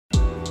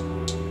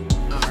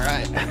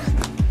right.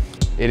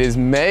 It is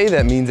May,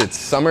 that means it's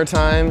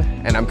summertime,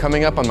 and I'm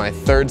coming up on my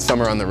 3rd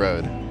summer on the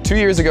road. 2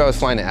 years ago, I was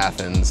flying to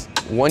Athens.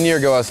 1 year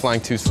ago, I was flying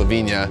to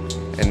Slovenia,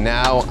 and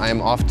now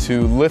I'm off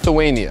to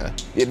Lithuania.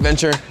 The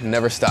adventure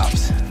never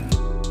stops.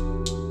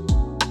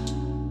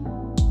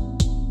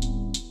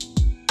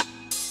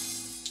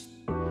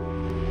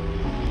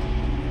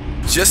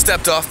 Just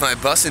stepped off my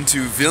bus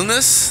into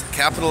Vilnus,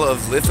 capital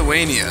of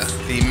Lithuania.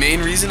 The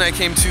main reason I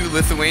came to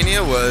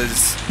Lithuania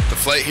was the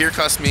flight here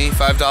cost me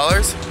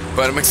 $5,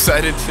 but I'm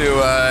excited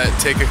to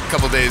take a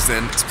couple days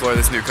and explore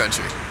this new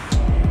country.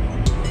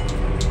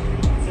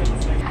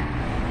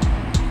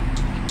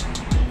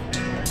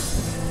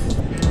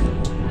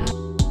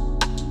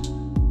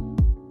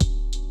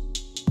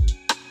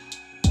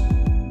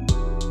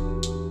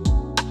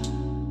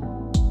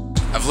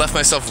 I've left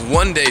myself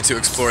 1 day to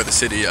explore the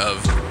city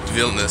of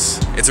Vilnus.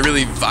 It's a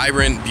really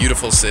vibrant,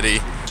 beautiful city.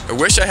 I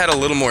wish I had a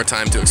little more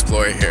time to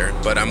explore here,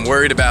 but I'm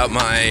worried about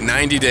my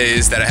 90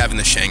 days that I have in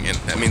the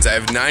Schengen. That means I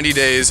have 90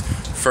 days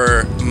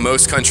for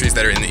most countries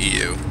that are in the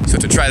EU. So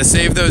to try to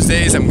save those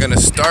days, I'm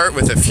gonna start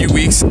with a few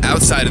weeks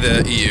outside of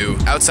the EU,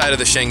 outside of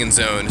the Schengen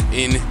zone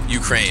in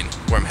Ukraine,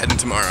 where I'm heading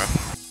tomorrow.